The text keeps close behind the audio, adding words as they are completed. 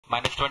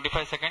Minus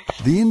 25 seconds.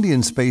 The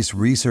Indian Space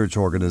Research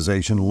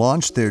Organization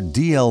launched their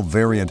DL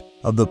variant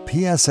of the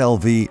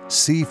PSLV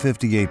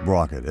C-58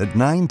 rocket at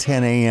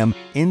 9:10 a.m.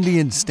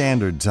 Indian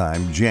Standard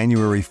Time,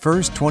 January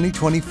 1st,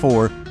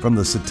 2024, from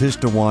the Satish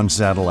Dhawan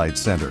Satellite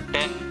Center.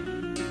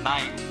 10,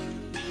 9,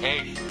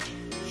 8,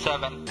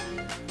 7,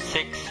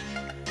 6,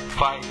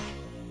 5,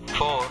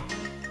 4,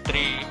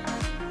 3,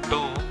 2,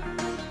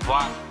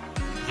 1,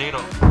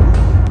 0.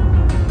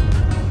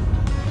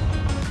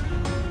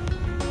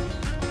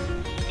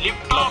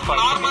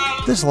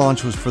 This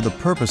launch was for the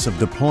purpose of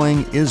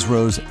deploying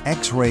ISRO's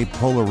X-ray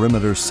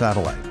polarimeter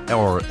satellite,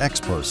 or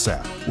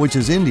XPoSat, which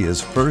is India's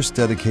first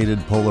dedicated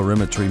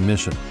polarimetry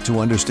mission to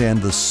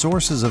understand the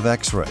sources of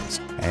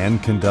X-rays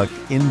and conduct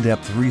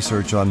in-depth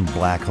research on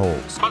black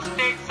holes. First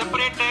stage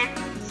separated,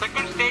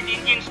 second stage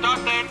engine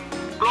started,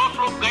 closed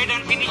loop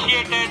guidance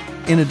initiated.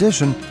 In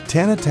addition,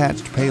 10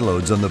 attached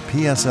payloads on the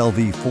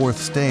PSLV fourth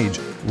stage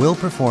will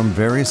perform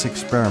various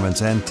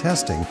experiments and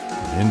testing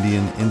at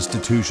Indian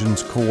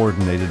institutions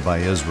coordinated by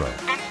ISRO.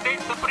 Second stage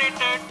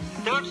separated,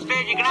 third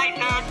stage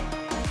ignited.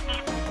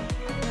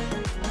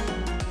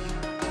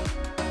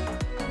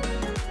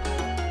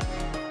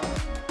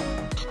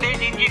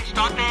 Stage engine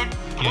started,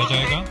 fourth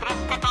stage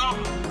thrust cut off.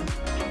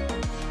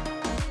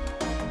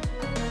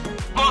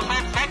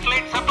 XPoSat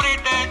satellite separated.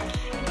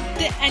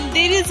 And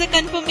there is a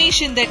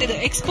confirmation that the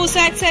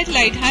XPoSat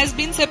satellite has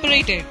been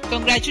separated.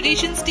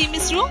 Congratulations, Team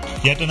ISRO.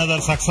 Yet another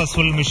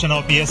successful mission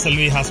of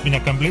PSLV has been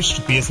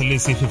accomplished. PSLV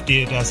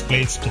C-58 has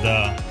placed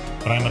the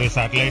primary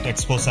satellite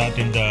XPoSat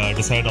in the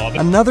desired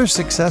orbit. Another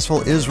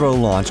successful ISRO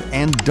launch,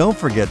 and don't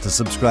forget to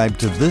subscribe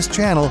to this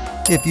channel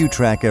if you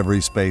track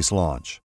every space launch.